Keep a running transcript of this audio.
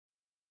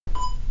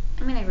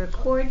I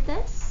record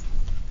this.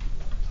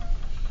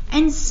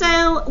 And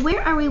so,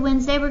 where are we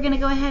Wednesday? We're going to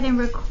go ahead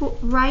and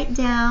write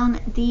down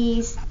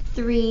these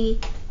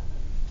three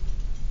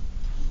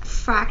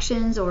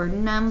fractions or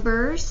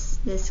numbers,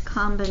 this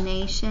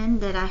combination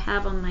that I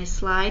have on my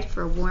slide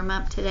for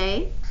warm-up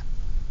today.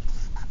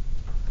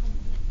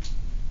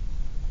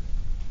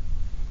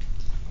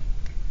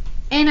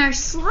 And our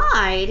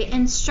slide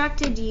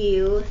instructed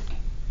you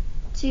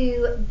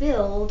to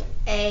build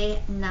a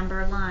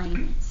number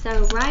line.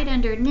 So right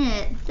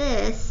underneath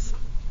this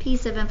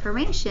piece of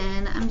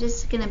information, I'm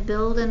just going to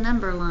build a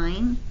number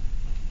line.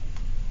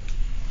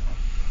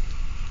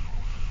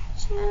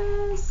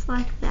 Just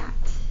like that.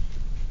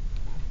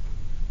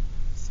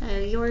 So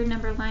your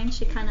number line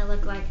should kind of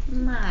look like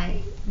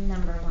my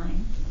number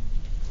line.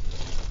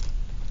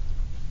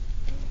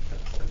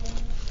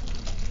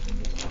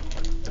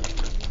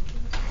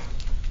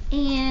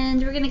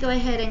 And we're going to go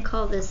ahead and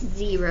call this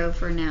 0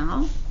 for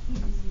now.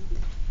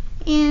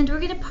 And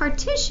we're going to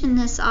partition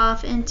this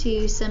off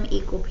into some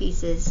equal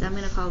pieces. So I'm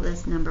going to call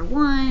this number 1.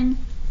 I'm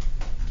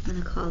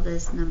going to call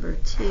this number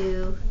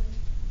 2.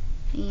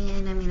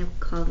 And I'm going to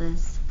call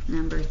this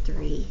number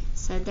 3.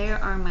 So there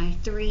are my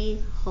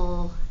three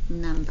whole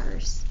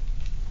numbers.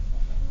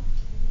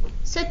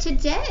 So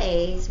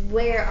today's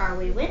Where Are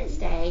We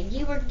Wednesday,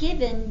 you were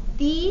given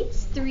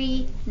these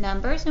three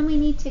numbers and we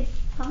need to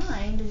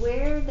find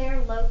where their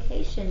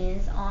location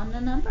is on the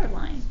number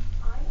line.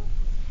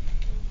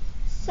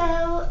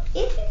 So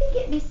if you could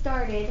get me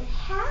started,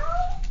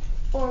 how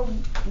or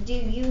do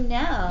you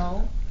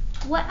know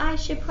what I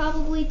should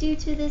probably do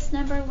to this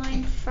number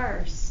line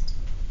first?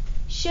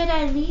 Should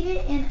I leave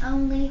it in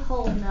only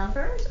whole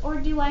numbers, or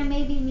do I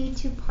maybe need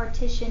to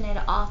partition it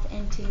off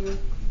into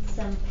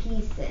some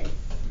pieces?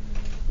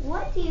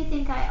 What do you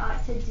think I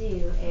ought to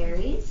do,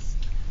 Aries?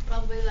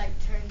 Probably like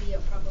turn the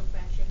improper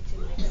fraction to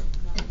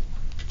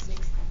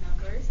mixed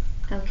numbers.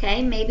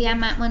 Okay, maybe I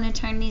might want to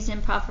turn these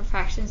improper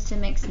fractions to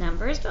mixed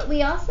numbers, but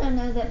we also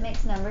know that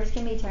mixed numbers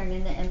can be turned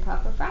into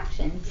improper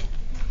fractions. Yeah.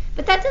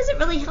 But that doesn't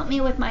really help me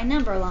with my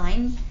number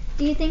line.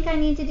 Do you think I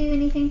need to do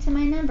anything to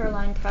my number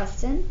line,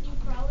 Preston? You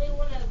probably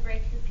want to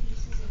break the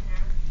pieces in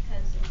half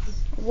because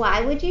it's...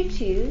 Why would you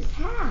choose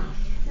half?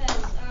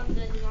 Because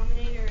the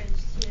denominator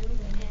is 2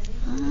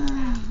 and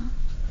half.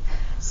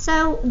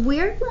 So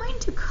we're going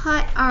to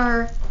cut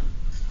our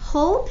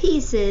whole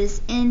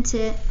pieces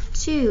into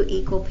 2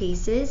 equal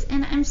pieces,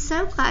 and I'm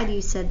so glad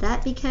you said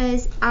that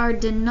because our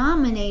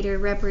denominator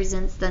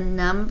represents the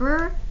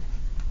number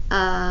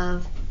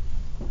of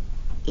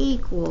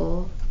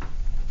equal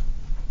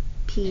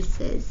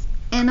pieces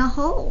in a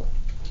whole.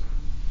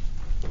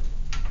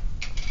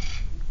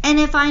 And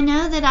if I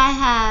know that I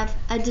have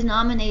a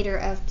denominator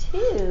of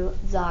 2,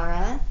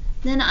 Zara,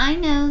 then I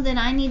know that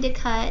I need to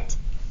cut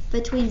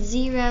between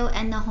 0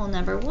 and the whole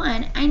number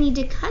 1. I need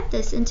to cut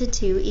this into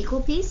 2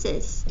 equal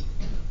pieces,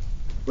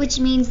 which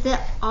means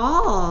that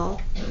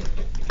all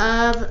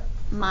of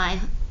my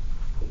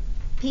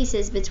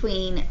pieces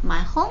between my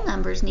whole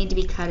numbers need to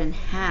be cut in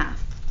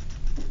half.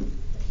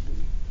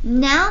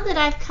 Now that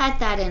I've cut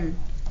that in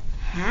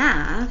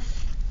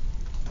half,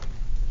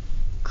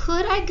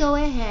 could I go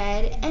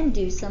ahead and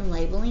do some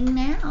labeling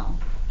now?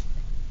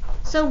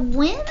 So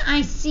when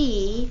I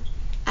see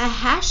a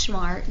hash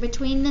mark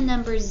between the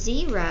numbers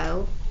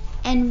 0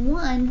 and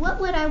 1, what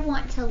would I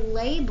want to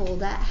label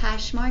that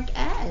hash mark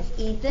as,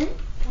 Ethan?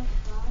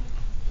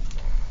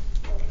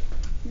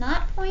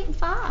 Not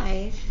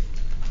 0.5.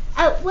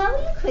 Oh,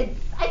 well, you could,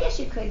 I guess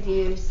you could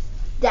use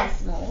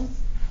decimals.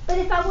 But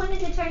if I wanted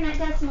to turn that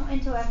decimal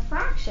into a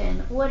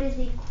fraction, what is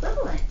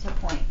equivalent to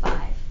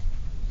 0.5?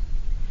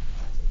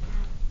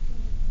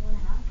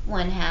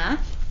 1/2.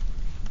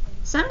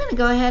 So I'm going to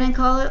go ahead and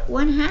call it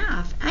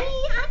 1/2.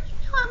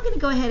 I'm going to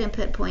go ahead and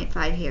put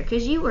 0.5 here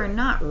because you were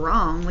not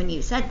wrong when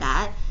you said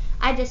that.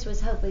 I just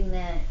was hoping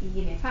that you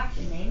give me a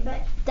fraction name,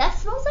 but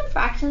decimals and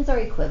fractions are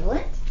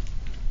equivalent.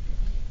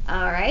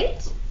 All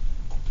right.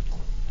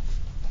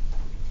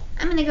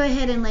 I'm going to go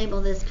ahead and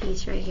label this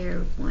piece right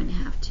here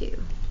 1/2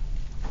 2.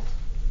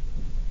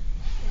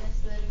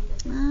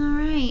 All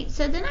right,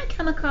 so then I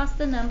come across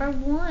the number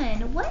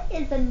 1. What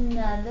is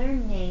another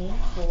name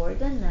for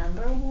the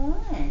number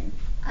 1?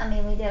 I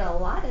mean, we did a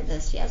lot of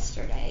this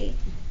yesterday.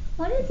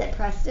 What is it,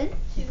 Preston?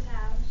 2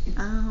 halves.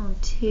 Oh,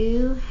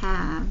 2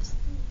 halves.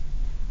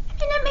 And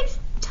that makes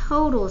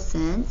total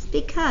sense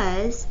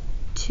because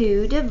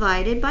 2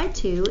 divided by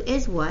 2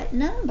 is what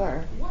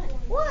number?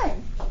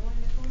 1.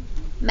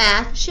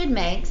 Math should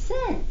make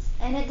sense,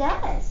 and it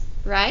does,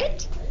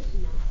 right?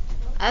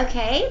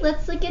 Okay,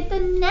 let's look at the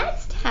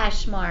next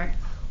hash mark.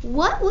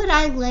 What would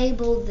I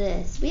label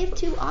this? We have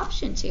 2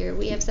 options here.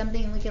 We have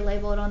something we could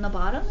label it on the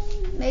bottom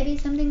and maybe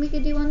something we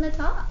could do on the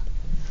top.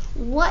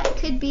 What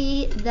could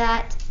be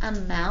that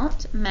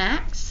amount,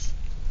 Max?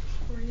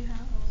 3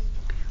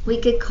 halves.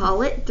 We could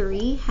call it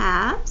 3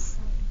 halves.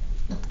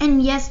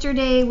 And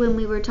yesterday when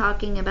we were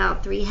talking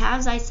about 3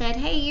 halves, I said,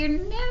 hey, you're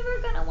never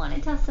going to want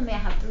to tell somebody I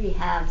have 3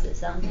 halves of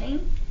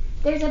something.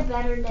 There's a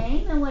better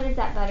name, and what is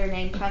that better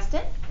name,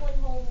 Preston? 1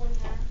 whole, 1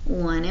 half.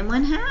 1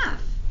 1/2.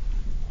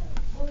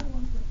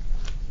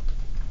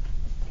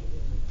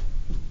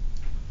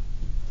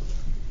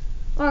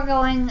 We're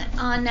going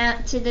on now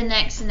to the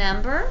next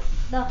number.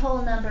 The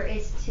whole number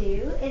is 2.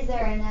 Is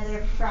there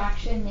another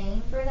fraction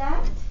name for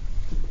that?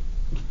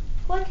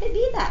 What could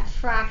be that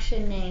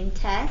fraction name,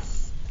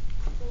 Tess?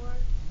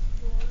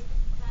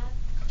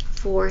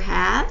 4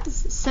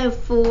 halves. So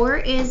 4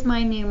 is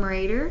my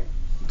numerator.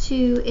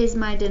 2 is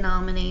my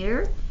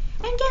denominator.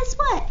 And guess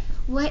what?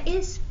 What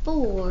is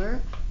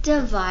 4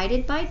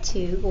 divided by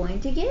 2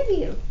 going to give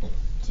you?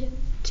 2.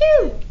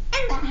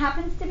 And that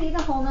happens to be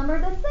the whole number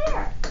that's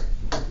there.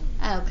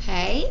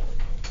 Okay.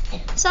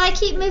 So I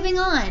keep moving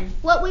on.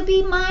 What would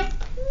be my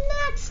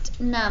next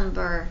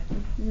number?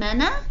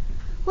 Mena?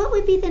 What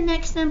would be the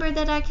next number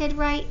that I could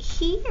write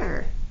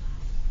here?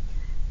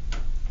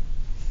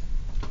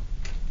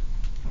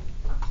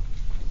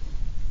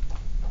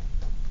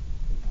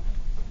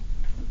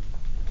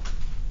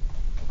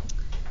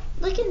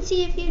 Look and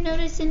see if you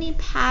notice any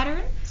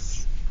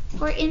patterns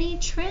or any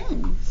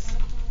trends.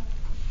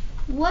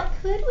 What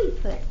could we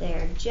put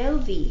there?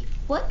 Jovi,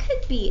 what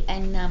could be a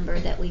number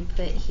that we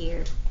put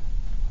here?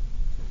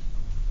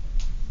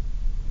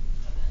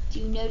 Do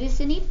you notice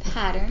any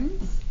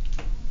patterns?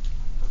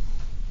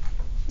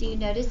 Do you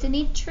notice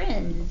any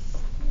trends?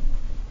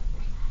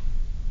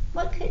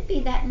 What could be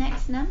that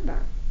next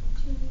number?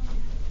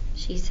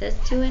 She says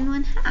 2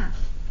 1/2.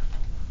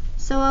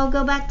 So I'll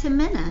go back to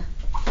Minna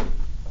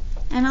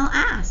and I'll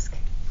ask,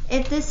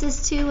 if this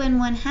is 2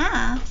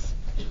 1/2,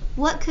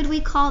 what could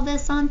we call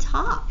this on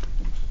top?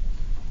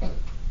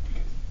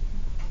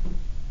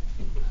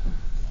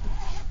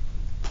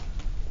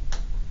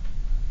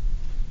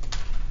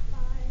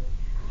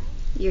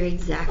 You're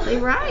exactly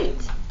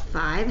right.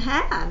 5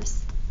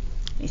 halves.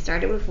 We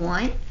started with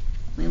 1.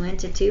 We went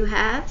to 2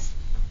 halves,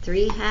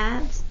 3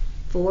 halves,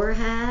 4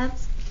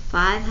 halves,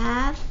 5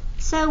 halves.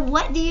 So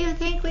what do you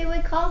think we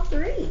would call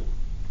 3?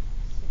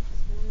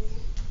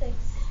 6.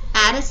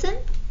 Addison?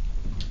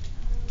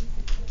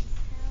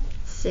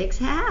 6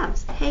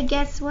 halves. Hey,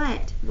 guess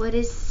what? What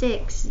is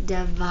 6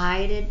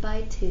 divided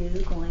by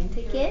 2 going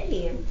to give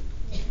you?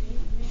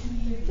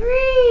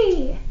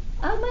 3.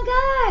 Oh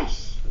my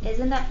gosh.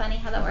 Isn't that funny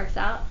how that works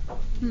out?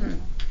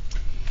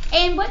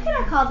 And what could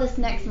I call this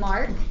next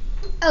mark?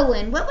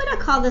 Owen, what would I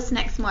call this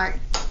next mark?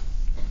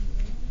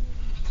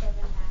 7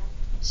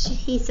 halves.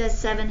 He says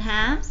 7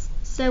 halves.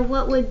 So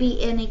what would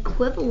be an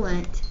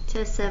equivalent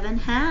to 7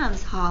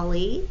 halves,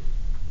 Holly?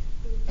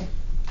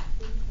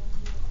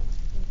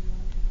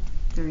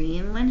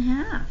 3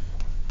 1/2.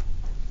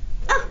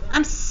 Oh,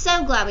 I'm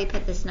so glad we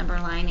put this number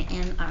line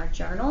in our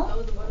journal. I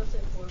was about to say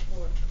 4.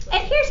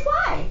 And here's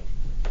why.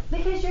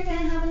 Because you're going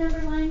to have a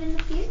number line in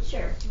the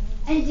future.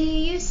 And do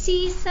you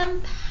see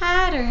some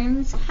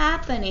patterns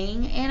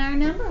happening in our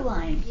number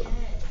line? Yes.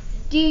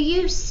 Do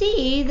you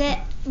see that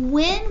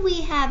when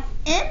we have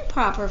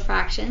improper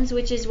fractions,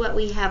 which is what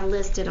we have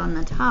listed on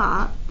the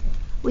top,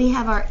 we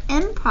have our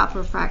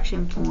improper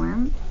fraction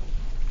form,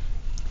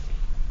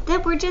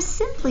 that we're just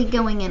simply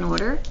going in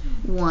order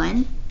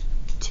 1,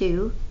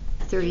 2,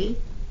 3,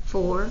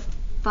 4,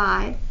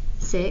 5,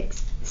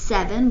 6,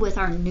 7 with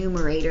our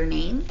numerator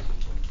name.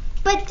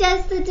 But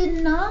does the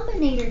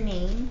denominator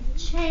name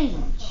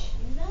change?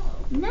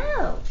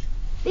 No,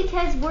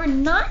 because we're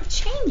not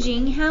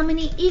changing how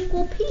many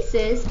equal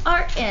pieces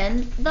are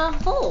in the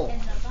whole.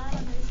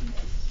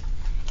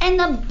 And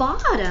the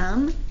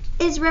bottom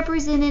is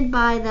represented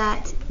by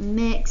that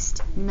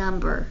mixed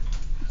number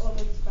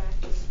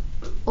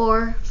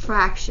or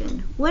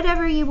fraction,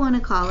 whatever you want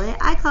to call it.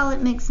 I call it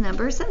mixed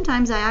number.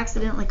 Sometimes I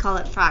accidentally call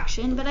it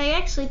fraction, but I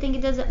actually think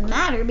it doesn't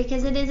matter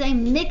because it is a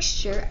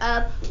mixture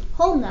of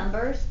whole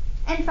numbers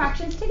and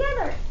fractions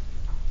together.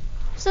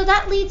 So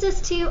that leads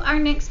us to our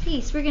next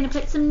piece. We're going to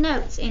put some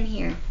notes in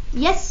here.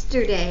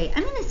 Yesterday,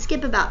 I'm going to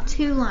skip about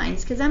 2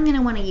 lines because I'm going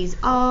to want to use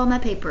all my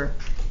paper.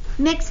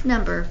 Mixed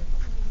number.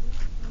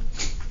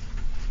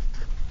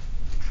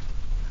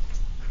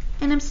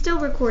 And I'm still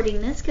recording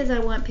this because I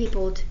want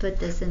people to put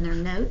this in their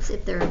notes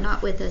if they're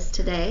not with us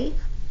today.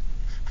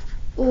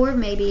 Or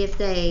maybe if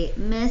they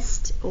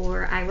missed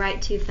or I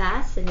write too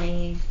fast and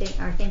they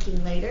are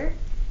thinking later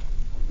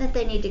that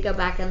they need to go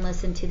back and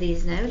listen to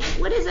these notes.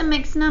 What is a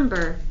mixed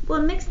number? Well,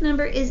 a mixed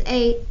number is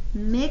a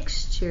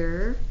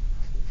mixture.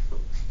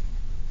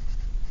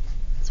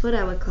 That's what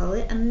I would call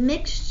it. A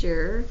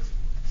mixture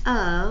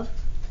of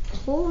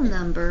whole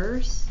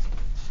numbers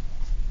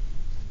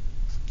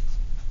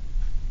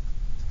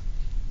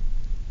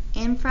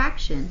and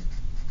fraction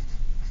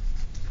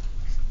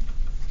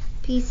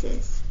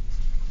pieces.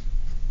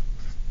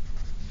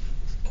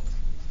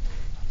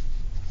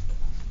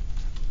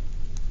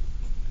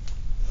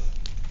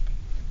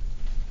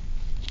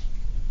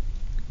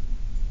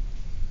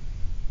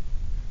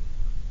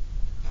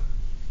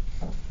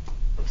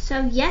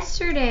 So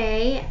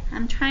yesterday,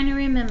 I'm trying to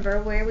remember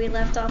where we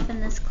left off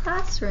in this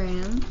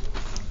classroom.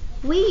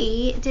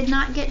 We did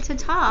not get to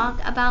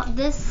talk about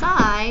this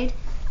side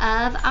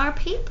of our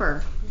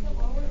paper,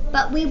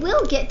 but we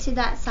will get to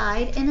that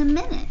side in a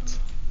minute.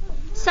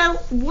 So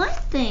one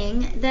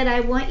thing that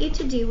I want you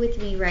to do with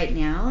me right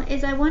now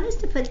is I want us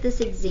to put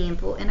this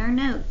example in our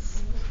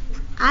notes.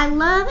 I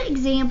love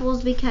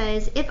examples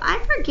because if I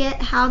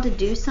forget how to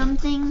do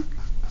something,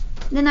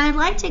 then I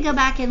like to go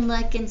back and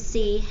look and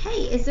see,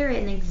 hey, is there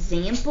an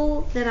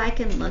example that I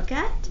can look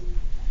at?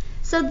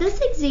 So this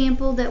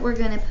example that we're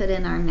going to put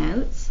in our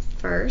notes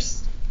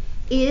first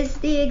is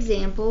the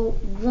example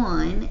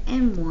 1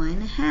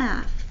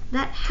 1/2.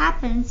 That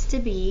happens to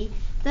be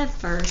the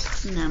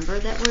first number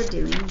that we're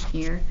doing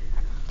here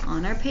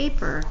on our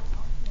paper.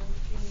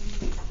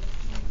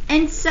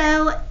 And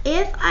so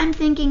if I'm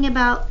thinking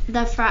about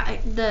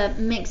the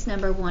mixed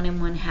number 1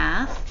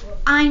 1/2,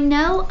 I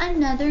know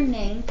another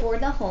name for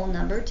the whole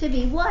number to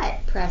be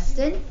what,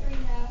 Preston?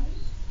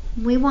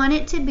 We want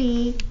it to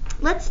be,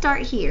 let's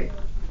start here.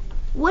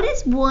 What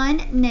is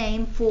one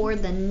name for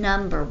the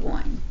number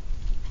 1?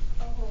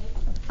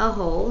 A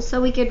whole.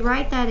 So we could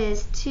write that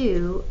as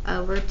 2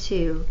 over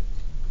 2.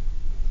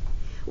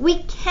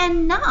 We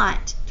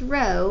cannot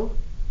throw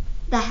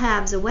the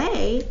halves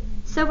away,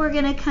 so we're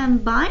going to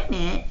combine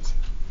it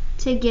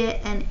to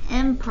get an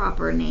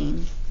improper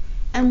name.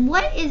 And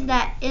what is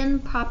that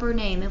improper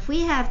name? If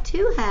we have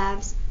 2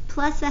 halves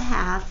plus a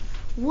half,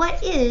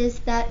 what is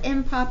that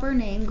improper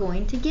name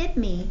going to give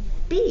me?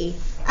 Be?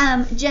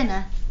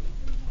 Jenna,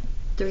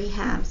 3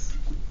 halves.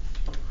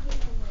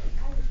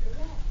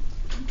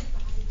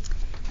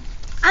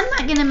 I'm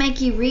not going to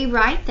make you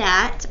rewrite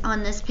that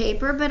on this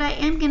paper, but I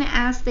am going to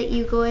ask that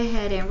you go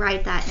ahead and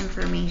write that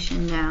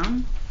information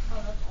down.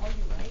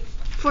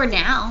 For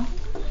now.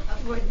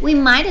 We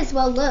might as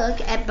well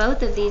look at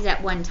both of these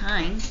at one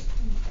time.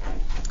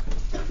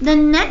 The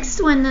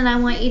next one that I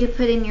want you to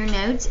put in your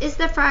notes is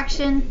the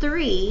fraction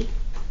 3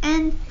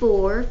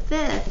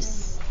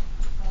 4/5.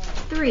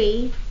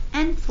 3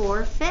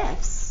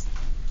 4/5.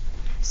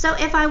 So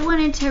if I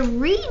wanted to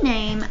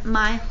rename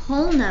my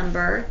whole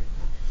number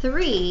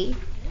 3,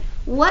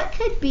 what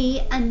could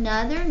be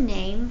another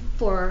name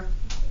for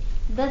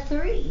the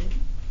 3?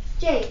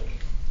 Jake?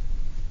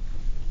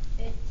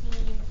 15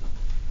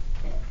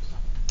 fifths.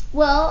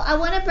 Well, I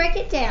want to break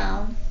it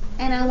down,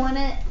 and I want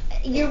to,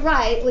 you're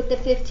right with the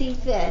 15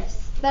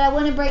 fifths, but I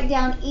want to break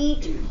down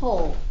each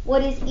whole.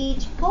 What is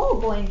each whole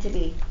going to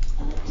be?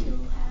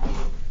 2 halves.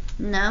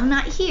 No,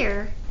 not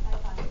here.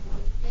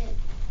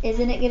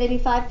 Isn't it going to be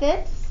 5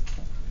 fifths?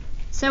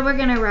 So we're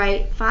going to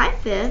write 5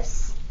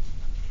 fifths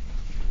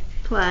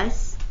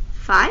plus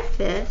 5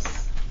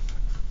 fifths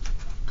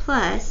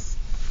plus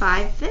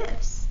 5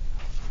 fifths.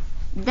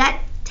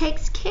 That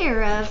takes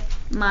care of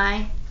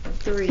my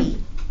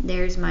 3.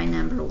 There's my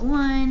number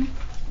 1.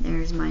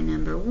 There's my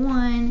number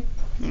 1.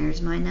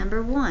 There's my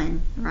number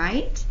 1,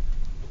 right?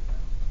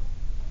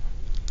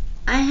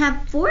 I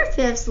have 4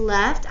 fifths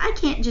left. I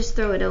can't just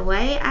throw it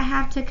away. I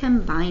have to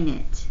combine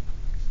it.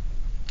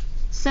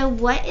 So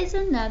what is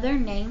another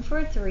name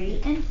for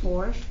 3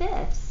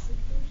 4/5?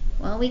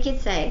 Well, we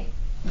could say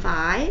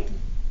 5,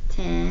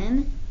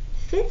 10,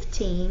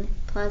 15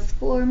 plus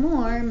 4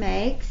 more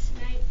makes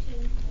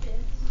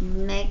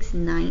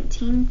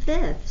 19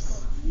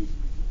 fifths.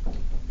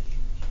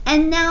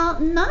 And now,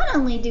 not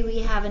only do we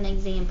have an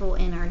example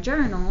in our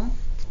journal,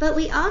 but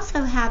we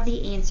also have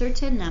the answer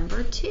to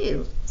number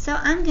 2. So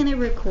I'm going to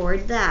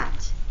record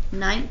that,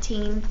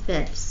 19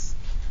 fifths.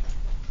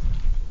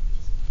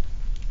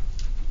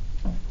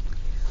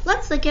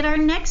 Let's look at our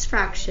next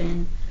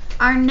fraction.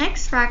 Our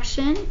next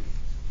fraction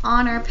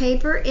on our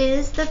paper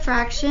is the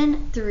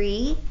fraction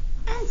 3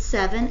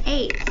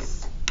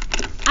 7/8.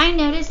 I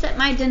notice that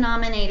my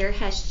denominator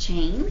has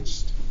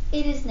changed.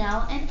 It is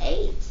now an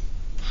 8.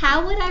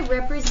 How would I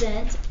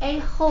represent a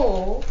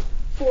whole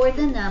for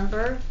the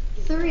number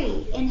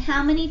 3? And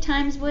how many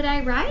times would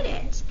I write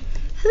it?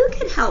 Who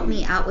could help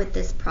me out with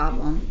this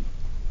problem?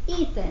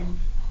 Ethan.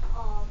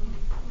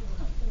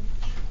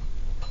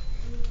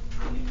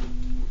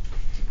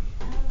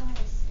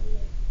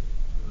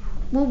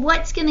 Well,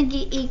 what's going to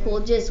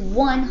equal just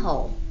one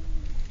whole?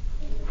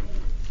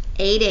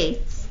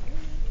 8/8.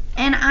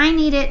 And I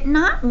need it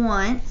not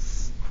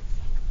once,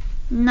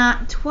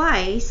 not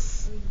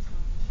twice,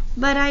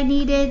 but I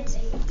needed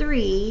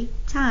 3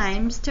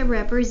 times to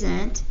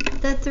represent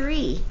the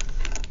 3.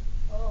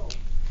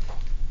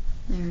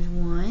 There's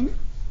 1,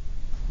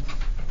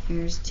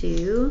 there's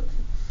 2,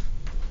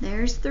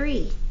 there's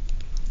 3.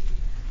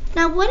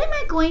 Now what am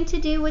I going to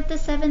do with the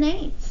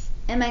 7/8?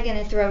 Am I going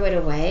to throw it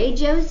away,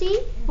 Josie?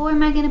 Or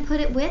am I going to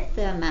put it with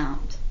the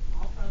amount?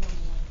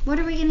 What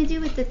are we going to do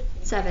with the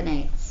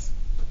 7/8?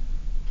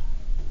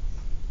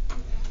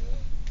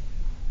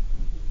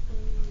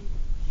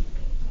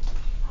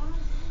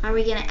 Are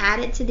we going to add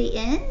it to the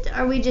end?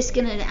 Or are we just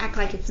going to act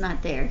like it's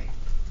not there?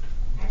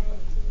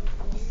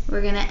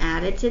 We're going to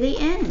add it to the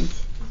end.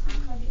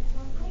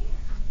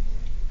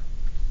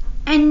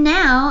 And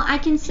now I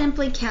can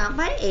simply count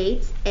by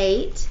 8s.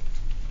 8,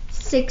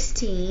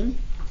 16,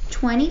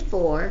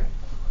 24,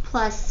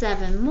 plus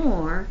 7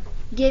 more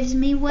gives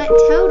me what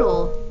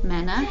total,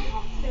 Menna?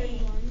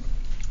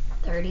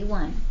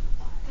 31.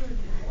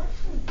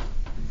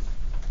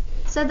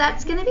 So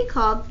that's going to be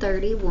called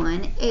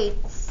 31/8.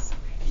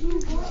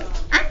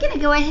 I'm going to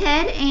go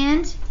ahead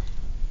and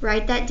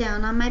write that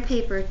down on my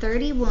paper,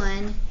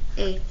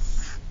 31/8.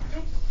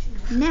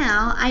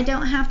 Now I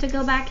don't have to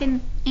go back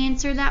and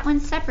answer that one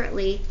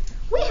separately.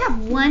 We have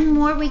one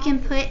more we can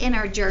put in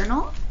our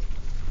journal.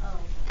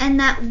 And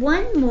that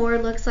one more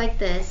looks like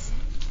this.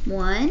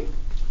 1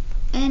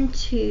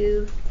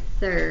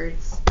 2/3.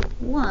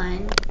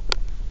 1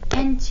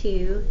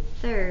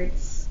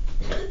 2/3.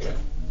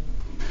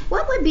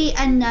 What would be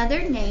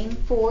another name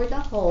for the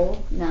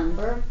whole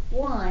number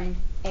 1,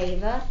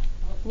 Ava?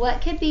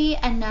 What could be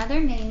another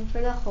name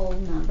for the whole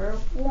number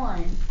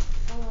 1?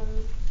 I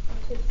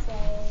should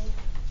say.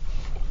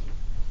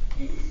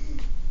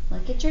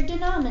 Look at your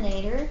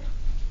denominator.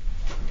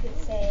 I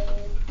could say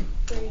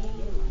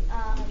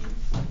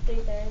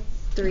 3/3.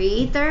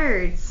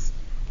 3/3.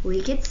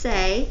 We could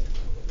say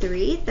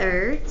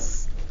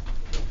 3/3.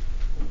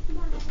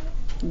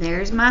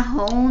 There's my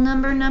whole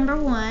number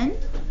 1.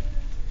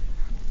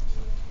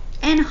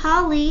 And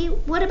Holly,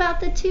 what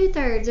about the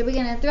 2/3? Are we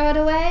going to throw it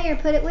away or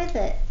put it with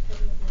it?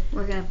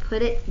 We're going to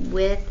put it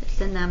with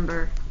the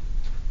number.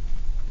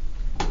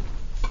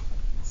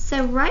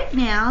 So right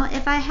now,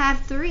 if I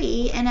have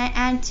 3 and I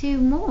add 2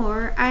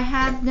 more, I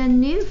have the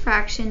new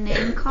fraction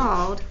name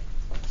called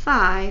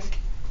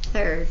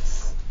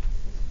 5/3.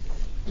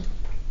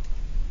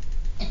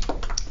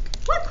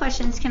 What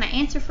questions can I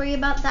answer for you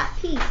about that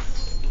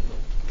piece?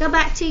 Go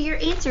back to your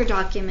answer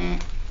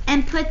document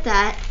and put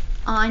that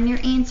on your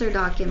answer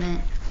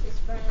document.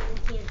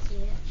 Can't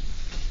see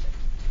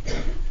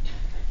it.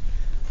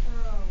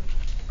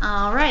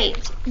 All right,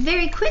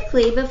 very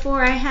quickly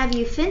before I have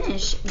you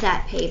finish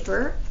that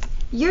paper,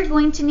 you're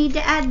going to need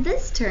to add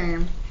this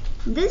term.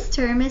 This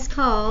term is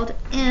called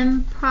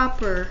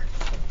improper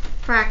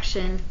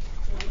fraction.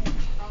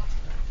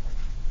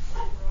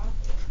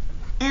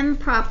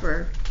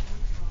 Improper.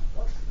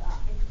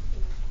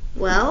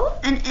 Well,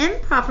 an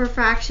improper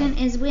fraction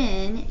is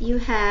when you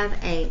have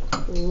a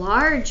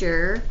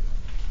larger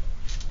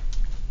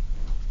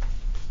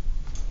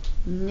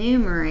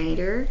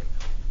numerator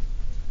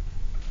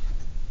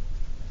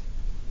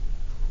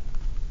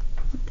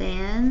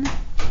than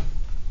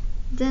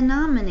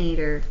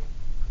denominator.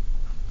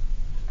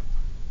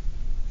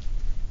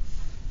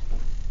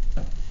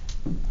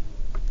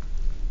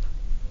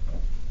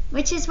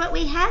 Which is what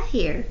we have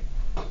here.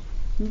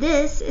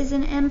 This is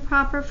an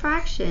improper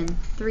fraction,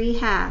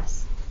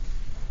 3/2.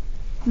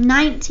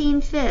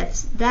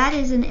 19/5, that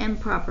is an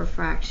improper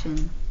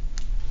fraction.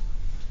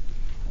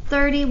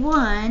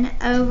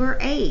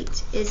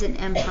 31/8 is an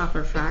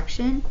improper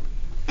fraction.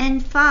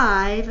 And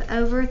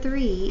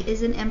 5/3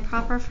 is an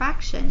improper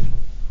fraction.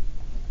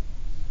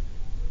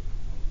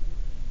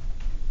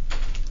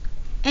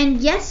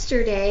 And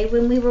yesterday,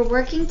 when we were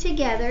working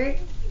together,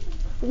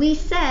 we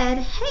said,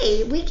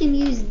 hey, we can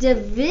use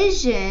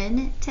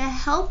division to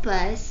help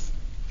us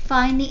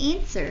find the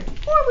answer.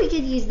 Or we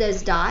could use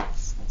those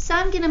dots. So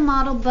I'm going to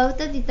model both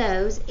of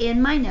those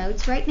in my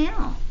notes right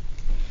now.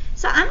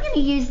 So I'm going to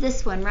use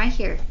this one right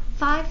here,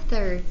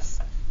 5/3.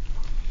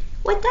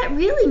 What that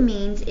really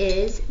means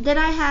is that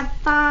I have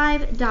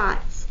 5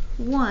 dots.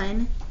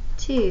 1,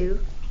 2,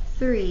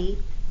 3,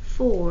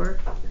 4,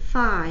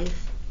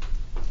 5.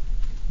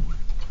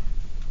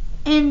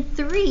 And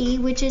 3,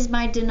 which is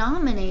my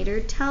denominator,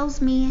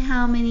 tells me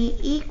how many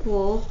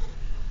equal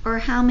or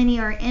how many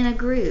are in a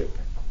group.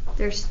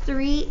 There's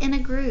 3 in a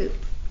group.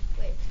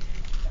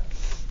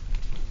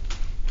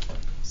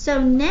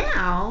 So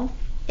now,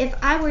 if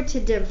I were to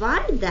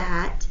divide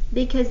that,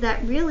 because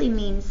that really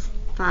means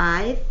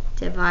 5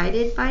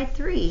 divided by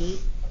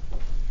 3,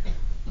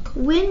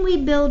 when we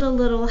build a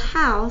little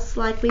house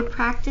like we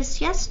practiced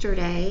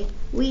yesterday,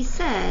 we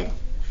said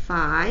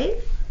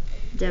 5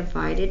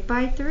 divided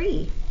by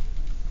 3.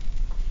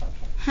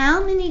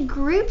 How many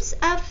groups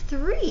of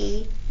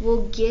 3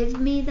 will give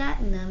me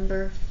that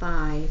number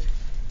 5?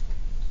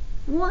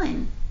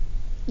 1.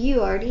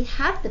 You already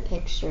have the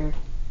picture,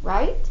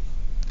 right?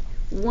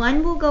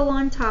 1 will go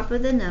on top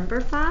of the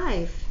number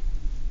 5.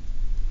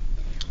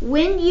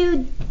 When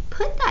you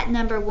put that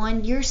number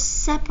 1, you're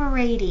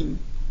separating.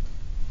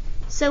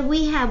 So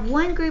we have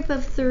one group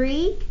of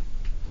 3,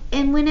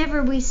 and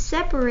whenever we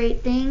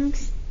separate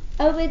things,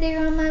 over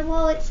there on my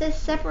wall it says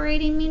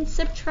separating means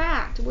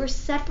subtract. We're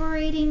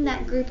separating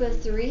that group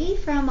of 3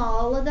 from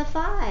all of the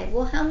 5.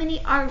 Well, how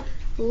many are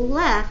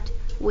left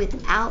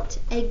without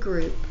a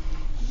group?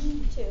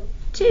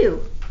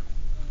 2.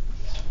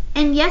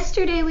 And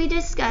yesterday we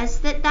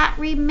discussed that that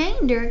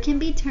remainder can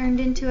be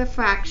turned into a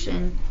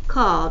fraction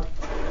called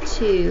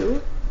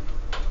 2/3.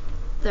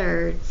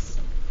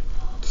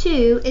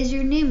 2 is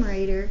your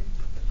numerator,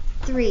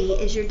 3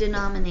 is your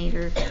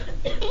denominator.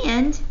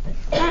 And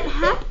that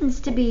happens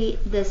to be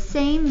the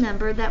same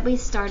number that we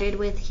started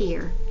with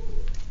here.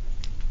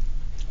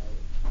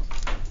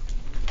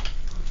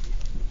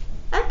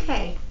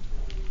 Okay,